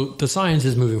 Yeah. So the science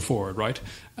is moving forward, right?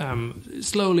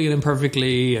 Slowly and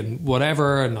imperfectly and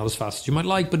whatever, and not as fast as you might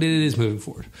like, but it is moving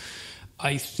forward.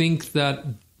 I think that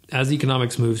as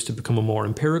economics moves to become a more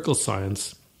empirical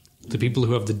science, the people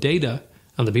who have the data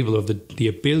and the people who have the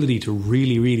ability to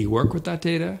really, really work with that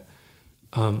data,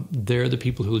 they're the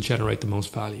people who will generate the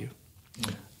most value.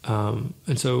 Yeah.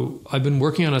 And so I've been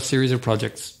working on a series of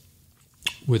projects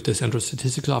with the Central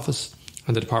Statistics Office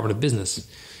and the Department of Business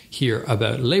here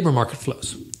about labour market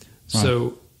flows. Right.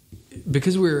 So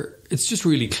because it's just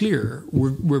really clear,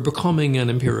 we're becoming an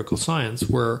empirical science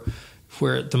where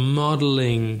the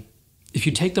modelling, if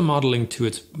you take the modelling to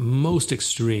its most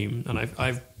extreme, and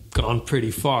I've gone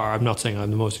pretty far, I'm not saying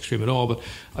I'm the most extreme at all, but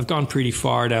I've gone pretty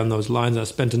far down those lines. I've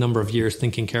spent a number of years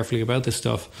thinking carefully about this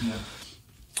stuff. Yeah.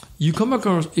 You come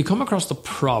across the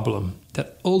problem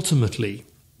that ultimately,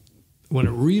 when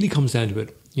it really comes down to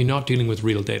it, you're not dealing with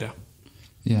real data.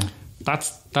 Yeah,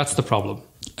 that's the problem.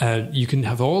 You can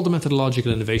have all the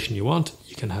methodological innovation you want.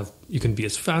 You can be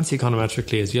as fancy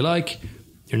econometrically as you like.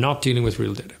 You're not dealing with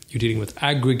real data. You're dealing with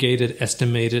aggregated,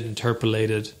 estimated,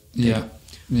 interpolated data.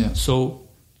 Yeah. So,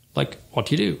 what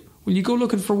do you do? Well, you go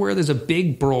looking for where there's a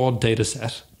big, broad data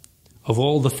set of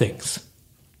all the things.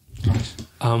 Right.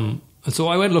 And so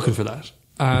I went looking for that.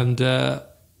 And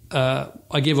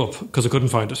I gave up because I couldn't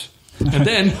find it. And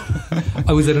then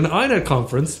I was at an INET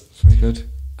conference. Very good.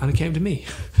 And it came to me.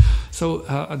 So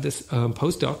this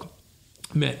postdoc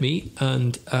met me,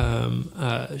 and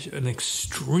an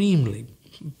extremely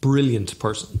brilliant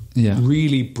person. Yeah.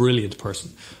 Really brilliant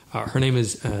person. Her name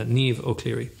is Niamh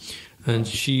O'Cleary. And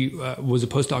she was a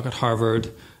postdoc at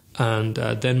Harvard and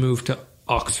then moved to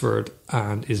Oxford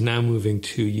and is now moving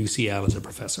to UCL as a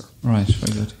professor. Right,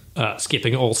 very good.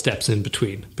 Skipping all steps in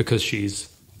between because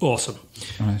she's awesome.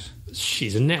 Right.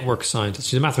 She's a network scientist.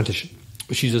 She's a mathematician.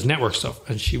 She does network stuff.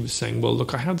 And she was saying, well,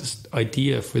 look, I have this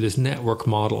idea for this network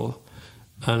model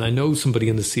and I know somebody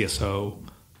in the CSO.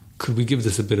 Could we give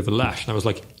this a bit of a lash? And I was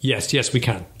like, yes, we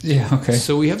can. Yeah, okay.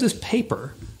 So we have this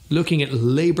paper looking at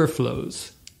labour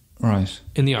flows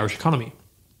in the Irish economy.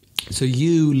 So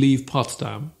you leave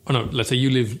Potsdam, or no, let's say you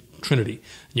leave Trinity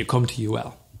and you come to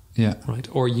UL. Yeah. Right?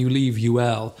 Or you leave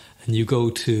UL and you go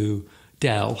to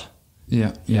Dell.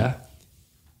 Yeah.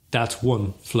 That's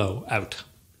one flow out.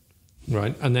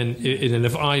 Right? And then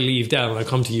if I leave Dell and I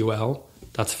come to UL,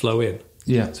 that's flow in.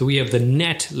 Yeah. So we have the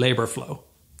net labour flow.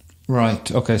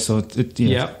 Right. Okay. So at the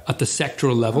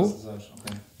sectoral level,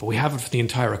 okay. But we have it for the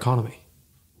entire economy.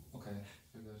 Okay.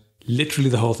 Very good. Literally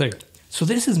the whole thing. So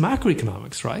this is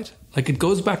macroeconomics, right? It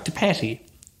goes back to Petty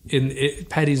in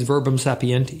Petty's Verbum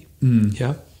Sapienti.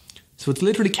 Yeah. So it's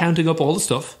literally counting up all the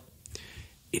stuff.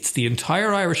 It's the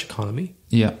entire Irish economy.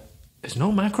 Yeah. There's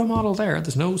no macro model there.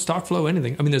 There's no stock flow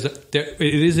anything. I mean, it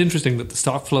is interesting that the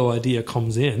stock flow idea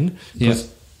comes in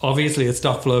because obviously it's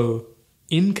stock flow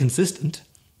inconsistent.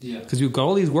 Yeah. Because you've got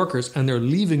all these workers and they're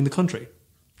leaving the country.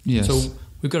 Yes. So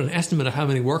we've got an estimate of how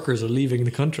many workers are leaving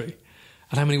the country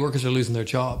and how many workers are losing their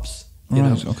jobs. You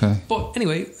know? Okay. But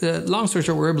anyway, long story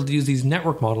short, we're able to use these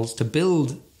network models to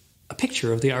build a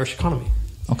picture of the Irish economy.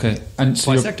 Okay. And so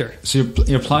by you're, sector. So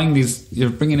you're applying these, you're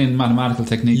bringing in mathematical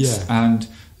techniques and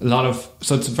a lot of,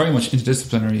 so it's very much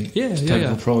interdisciplinary type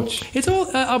of approach. It's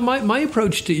all, my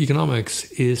approach to economics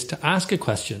is to ask a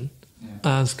question,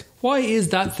 ask, why is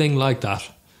that thing like that?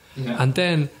 Yeah. And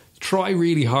then try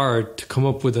really hard to come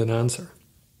up with an answer.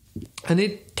 And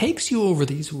it takes you over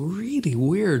these really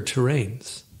weird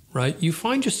terrains, right? You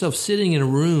find yourself sitting in a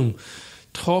room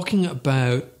talking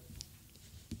about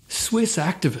Swiss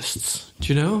activists,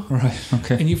 do you know? Right,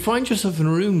 okay. And you find yourself in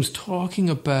rooms talking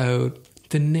about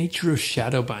the nature of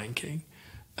shadow banking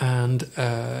and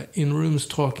in rooms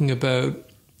talking about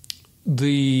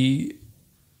the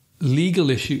legal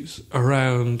issues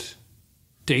around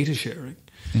data sharing.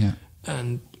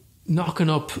 And knocking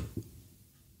up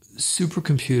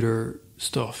supercomputer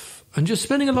stuff and just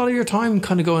spending a lot of your time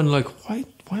kind of going like, why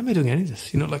am I doing any of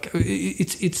this? You know, like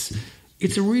it's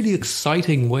a really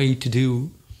exciting way to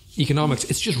do economics.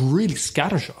 It's just really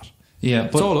scattershot. Yeah,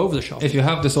 it's all over the shop. If you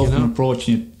have this open approach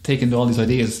and you take into all these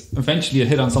ideas, eventually you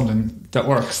hit on something that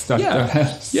works. That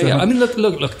helps. Yeah. I mean,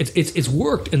 look. It's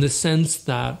worked in the sense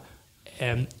that, I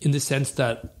and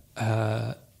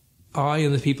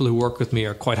the people who work with me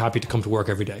are quite happy to come to work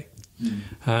every day,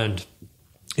 and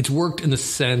it's worked in the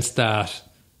sense that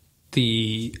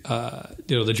the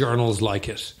journals like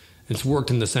it. It's worked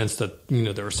in the sense that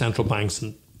there are central banks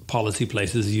and policy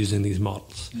places using these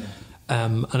models. Yeah.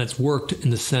 And it's worked in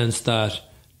the sense that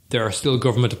there are still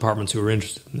government departments who are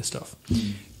interested in this stuff.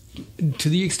 To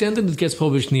the extent that it gets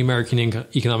published in the American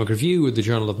Economic Review or the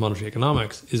Journal of Monetary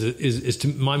Economics, is to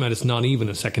my mind, it's not even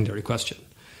a secondary question.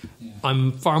 Yeah.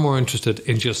 I'm far more interested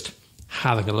in just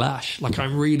having a lash. Like,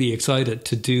 I'm really excited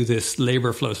to do this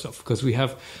labour flow stuff, because we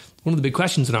have one of the big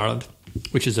questions in Ireland,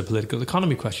 which is a political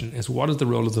economy question, is what is the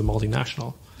role of the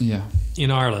multinational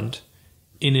in Ireland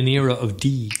in an era of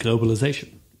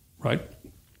de-globalisation? Right?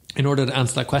 In order to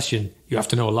answer that question, you have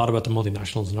to know a lot about the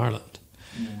multinationals in Ireland.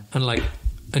 Yeah.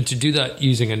 And to do that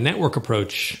using a network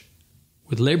approach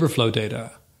with labour flow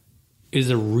data is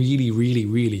a really, really,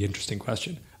 really interesting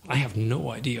question. I have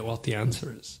no idea what the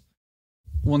answer is.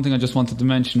 One thing I just wanted to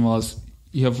mention was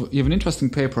you have an interesting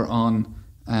paper on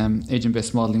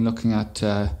agent-based modelling looking at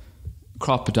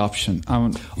crop adoption.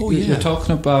 You're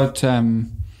talking about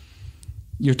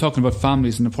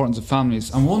families and the importance of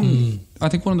families, and I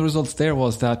think one of the results there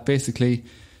was that basically,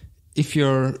 if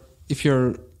you're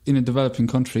in a developing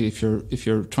country, if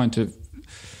you're trying to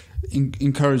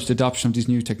encourage the adoption of these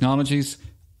new technologies,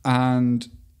 and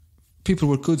people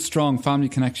with good, strong family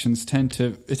connections tends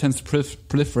to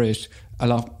proliferate a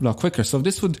lot quicker. So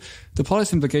the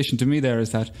policy implication to me there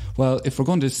is that, well, if we're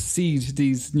going to seed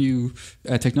these new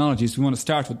technologies, we want to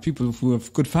start with people who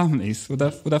have good families. Would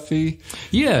that be?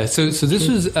 Yeah. So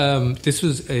this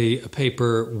was a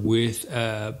paper with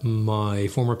my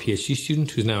former PhD student,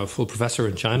 who's now a full professor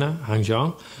in China, Hang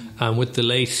Zhang, with the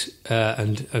late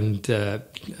and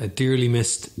dearly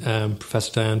missed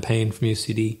Professor Diane Payne from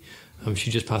UCD.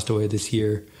 She just passed away this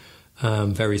year,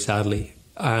 very sadly.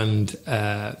 And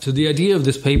so the idea of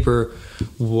this paper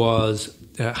was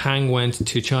Hang went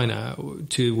to China,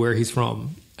 to where he's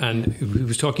from, and he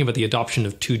was talking about the adoption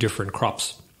of two different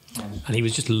crops. And he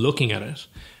was just looking at it.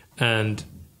 And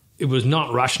it was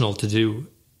not rational to do.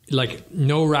 Like,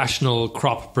 no rational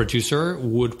crop producer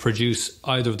would produce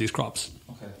either of these crops.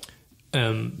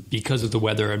 Because of the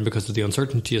weather and because of the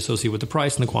uncertainty associated with the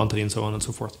price and the quantity and so on and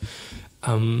so forth.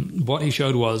 What he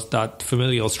showed was that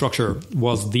familial structure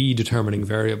was the determining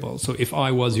variable. So if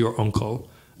I was your uncle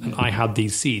and I had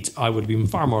these seeds, I would be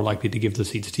far more likely to give the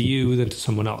seeds to you than to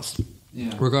someone else,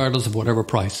 regardless of whatever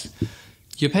price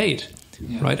you paid.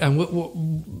 Right? And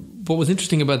what was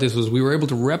interesting about this was we were able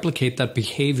to replicate that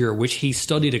behavior, which he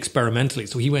studied experimentally.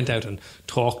 So he went out and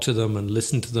talked to them and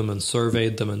listened to them and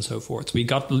surveyed them and so forth. So we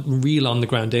got real on the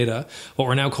ground data, what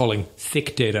we're now calling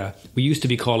thick data. We used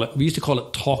to call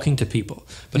it talking to people,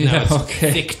 but now it's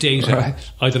thick data. Right.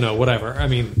 I don't know, whatever. I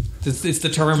mean, it's the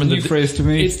term in the phrase to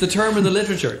me. It's the term in the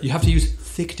literature. You have to use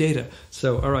thick data.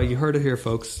 So, all right, you heard it here,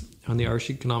 folks, on the Irish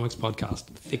Economics podcast,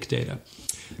 thick data.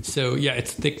 So yeah,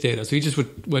 it's thick data. So he just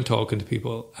went talking to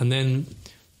people, and then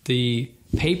the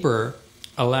paper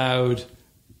allowed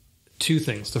two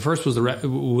things. The first was and I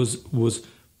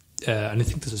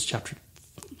think this is chapter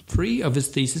 3 of his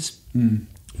thesis,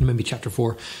 maybe chapter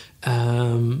 4.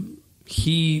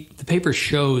 The paper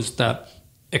shows that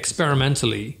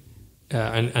experimentally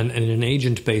and in an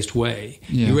agent-based way,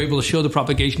 you were able to show the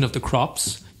propagation of the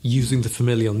crops using the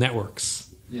familial networks.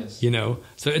 Yes.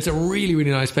 So it's a really,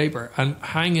 really nice paper. And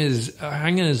Hang is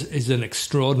an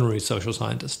extraordinary social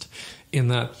scientist in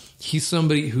that he's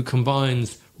somebody who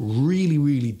combines really,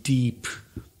 really deep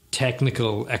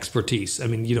technical expertise. I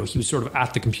mean, he was sort of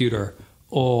at the computer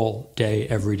all day,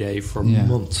 every day for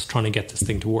months trying to get this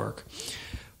thing to work,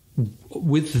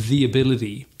 with the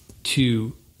ability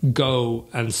to go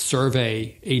and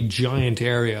survey a giant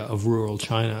area of rural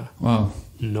China. Wow.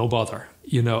 No bother.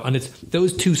 And it's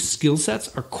those two skill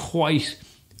sets are quite,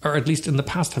 or at least in the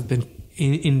past have been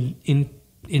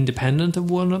independent of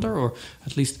one another, or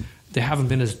at least they haven't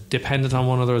been as dependent on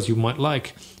one another as you might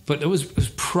like. But it was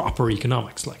proper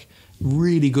economics, like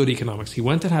really good economics. He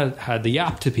went and had the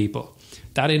app to people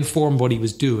that informed what he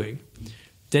was doing.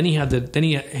 Then he had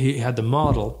the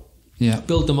model,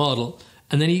 built the model,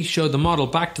 and then he showed the model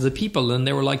back to the people, and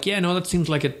they were like, "Yeah, no, that seems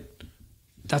like it.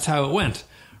 That's how it went."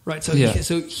 Right, so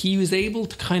he was able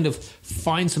to kind of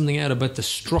find something out about the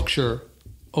structure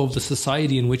of the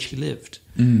society in which he lived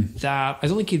that I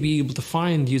don't think he'd be able to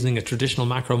find using a traditional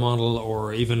macro model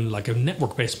or even like a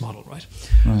network-based model, right?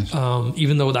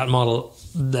 Even though that model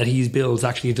that he builds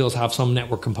actually does have some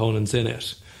network components in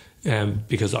it,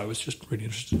 because I was just really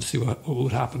interested to see what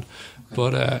would happen.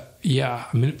 But I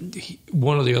mean,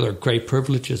 one of the other great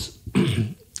privileges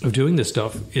of doing this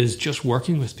stuff is just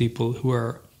working with people who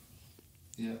are,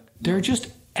 they're just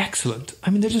excellent. I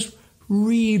mean, they're just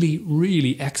really,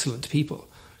 really excellent people.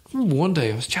 I remember one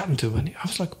day I was chatting to him and I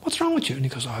was like, "What's wrong with you?" And he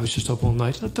goes, "Oh, I was just up all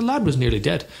night." The lad was nearly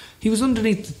dead. He was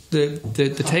underneath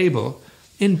the table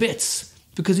in bits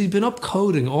because he'd been up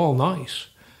coding all night.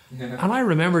 And I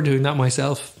remember doing that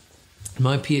myself in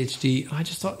my PhD, and I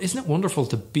just thought, isn't it wonderful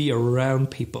to be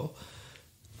around people?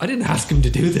 I didn't ask him to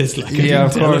do this. Like, I didn't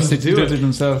of tell course, him to he do did it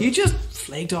himself. He just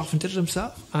flaked off and did it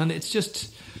himself, and it's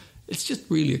just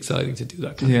really exciting to do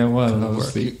that kind of work.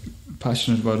 Obviously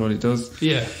passionate about what he does.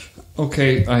 Yeah.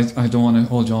 Okay, I don't want to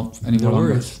hold you up any more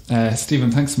longer. Stephen,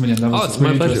 thanks a million. That was a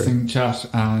really interesting chat,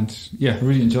 and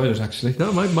really enjoyed it actually.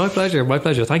 No, my pleasure. My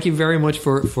pleasure. Thank you very much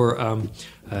for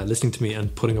listening to me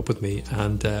and putting up with me,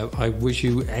 and I wish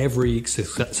you every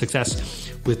success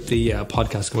with the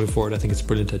podcast going forward. I think it's a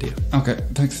brilliant idea. Okay,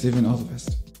 thanks Stephen, all the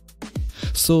best.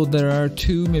 So there are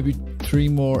 2, maybe 3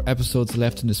 more episodes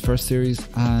left in this first series,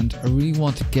 and I really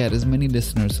want to get as many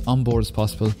listeners on board as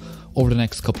possible over the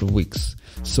next couple of weeks.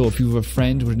 So if you have a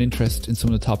friend with an interest in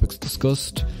some of the topics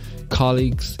discussed,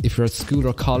 colleagues, if you're at school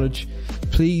or college,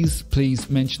 please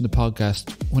mention the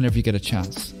podcast whenever you get a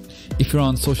chance. If you're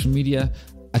on social media,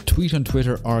 a tweet on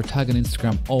Twitter or a tag on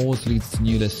Instagram always leads to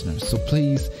new listeners. So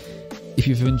please, if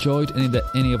you've enjoyed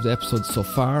any of the episodes so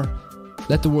far,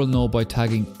 let the world know by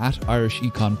tagging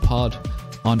 @IrishEconPod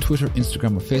on Twitter,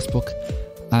 Instagram or Facebook,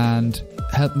 and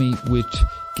help me with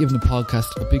giving the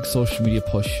podcast a big social media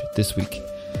push this week.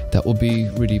 That would be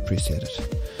really appreciated.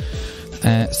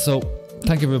 So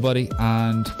thank you everybody,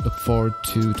 and look forward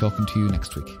to talking to you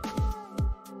next week.